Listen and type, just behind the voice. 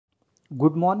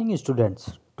Good morning,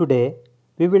 students. Today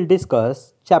we will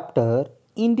discuss chapter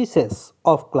Indices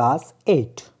of class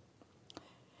 8.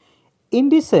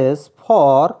 Indices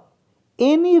for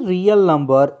any real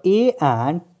number a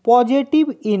and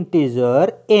positive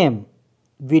integer m.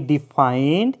 We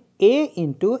defined a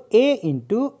into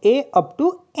a up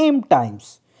to m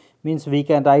times. Means we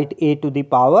can write a to the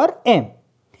power m.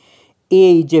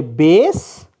 A is a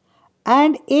base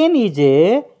and n is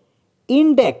a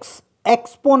index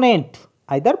exponent,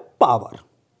 either power.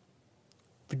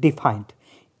 Defined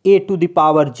a to the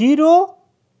power 0,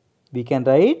 we can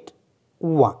write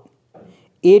 1.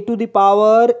 A to the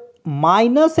power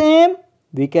minus m,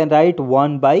 we can write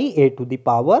 1 by a to the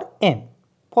power m.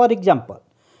 For example,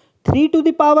 3 to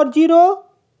the power 0,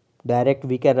 direct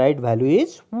we can write value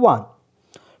is 1.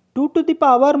 2 to the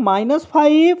power minus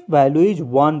 5, value is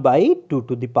 1 by 2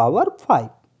 to the power 5.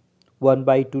 1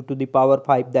 by 2 to the power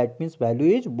 5, that means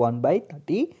value is 1 by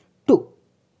 32.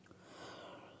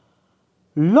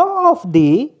 Law of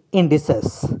the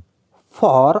indices.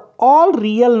 For all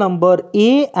real number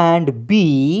a and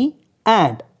b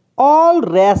and all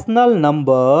rational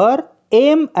number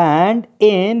m and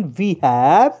n, we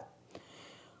have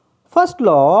first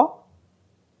law,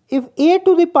 if a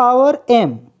to the power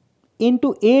m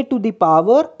into a to the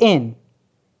power n,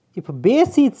 if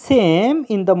base is same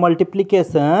in the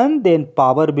multiplication, then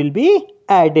power will be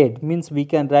added, means we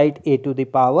can write a to the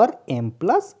power m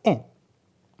plus n.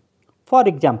 For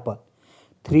example,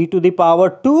 3 to the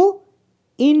power 2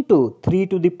 into 3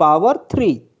 to the power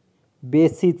 3.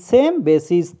 Base is same,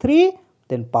 base is 3,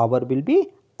 then power will be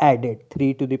added.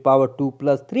 3 to the power 2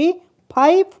 plus 3,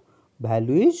 5,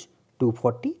 value is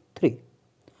 243.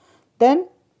 Then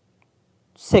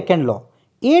second law,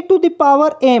 a to the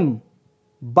power m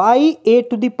by a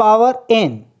to the power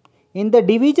n. In the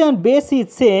division base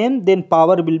is same, then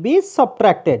power will be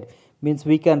subtracted. Means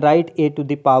we can write a to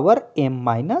the power m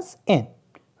minus n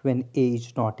when a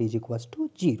is not is equals to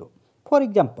 0. For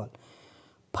example,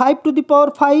 5 to the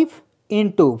power 5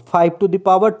 into 5 to the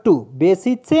power 2. Base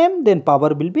is same, then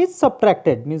power will be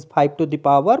subtracted. Means 5 to the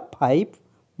power 5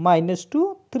 minus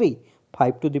 2, 3.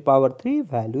 5 to the power 3,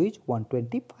 value is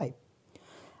 125.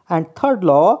 And third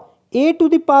law, a to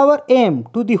the power m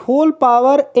to the whole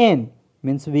power n,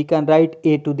 means we can write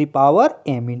a to the power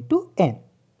m into n.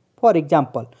 For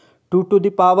example, 2 to the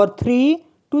power 3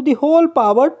 to the whole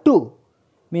power 2,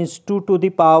 means 2 to the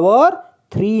power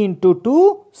 3 into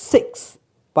 2, 6.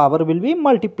 Power will be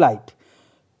multiplied.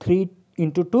 3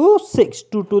 into 2, 6.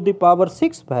 2 to the power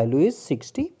 6, value is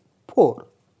 64.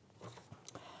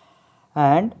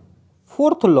 And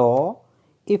fourth law,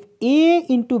 if a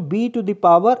into b to the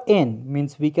power n,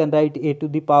 means we can write a to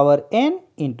the power n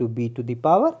into b to the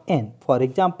power n. For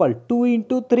example, 2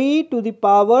 into 3 to the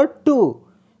power 2,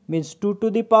 means 2 to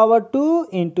the power 2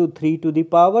 into 3 to the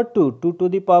power 2. 2 to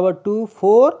the power 2,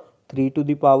 4. 3 to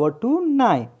the power 2,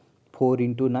 9. 4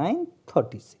 into 9,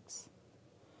 36.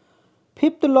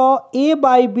 Fifth law, a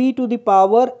by b to the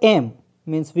power m,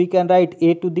 means we can write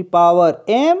a to the power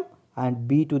m and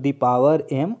b to the power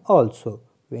m also,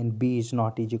 when b is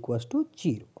not is equals to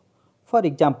 0. For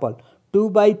example, 2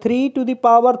 by 3 to the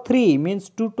power 3, means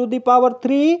 2 to the power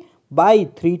 3 by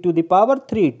 3 to the power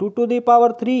 3. 2 to the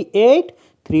power 3, 8.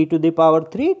 3 to the power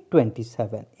 3,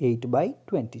 27. 8 by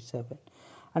 27.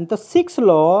 And the sixth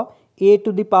law, a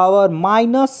to the power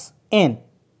minus n,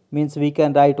 means we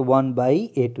can write 1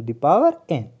 by a to the power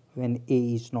n when a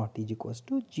is not is equals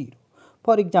to 0.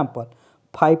 For example,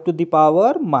 5 to the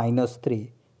power minus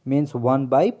 3 means 1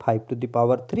 by 5 to the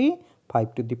power 3.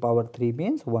 5 to the power 3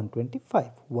 means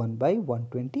 125. 1 by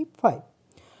 125.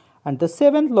 And the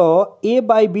seventh law, a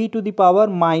by b to the power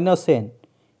minus n.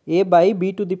 A by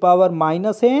b to the power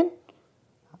minus n,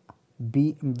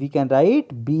 b, we can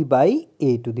write b by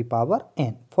a to the power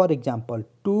n. For example,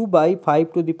 2 by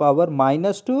 5 to the power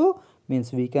minus 2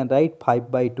 means we can write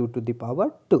 5 by 2 to the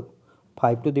power 2.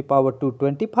 5 to the power 2,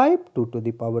 25. 2 to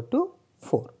the power 2,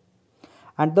 4.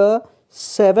 And the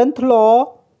seventh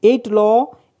law, eighth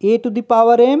law, a to the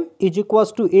power m is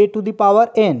equals to a to the power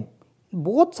n.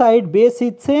 Both side base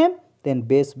is same, then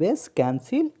base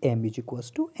cancel, m is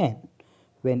equals to n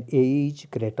when a is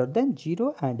greater than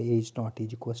 0 and a is not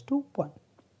is equals to 1.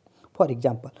 For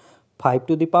example, 5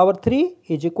 to the power 3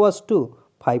 is equals to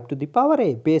 5 to the power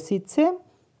a. Base is same,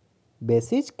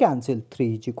 base is cancelled,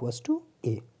 3 is equals to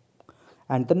a.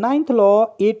 And the ninth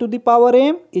law, a to the power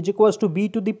m is equals to b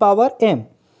to the power m.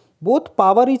 Both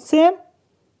power is same,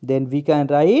 then we can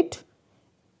write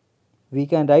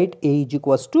a is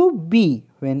equals to b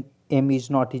when m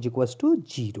is not is equals to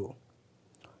 0.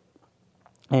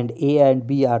 And a and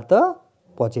b are the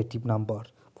positive number.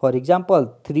 For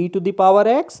example, 3 to the power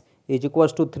x is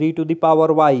equals to 3 to the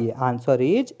power y. Answer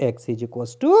is x is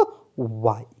equals to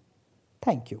y.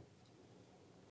 Thank you.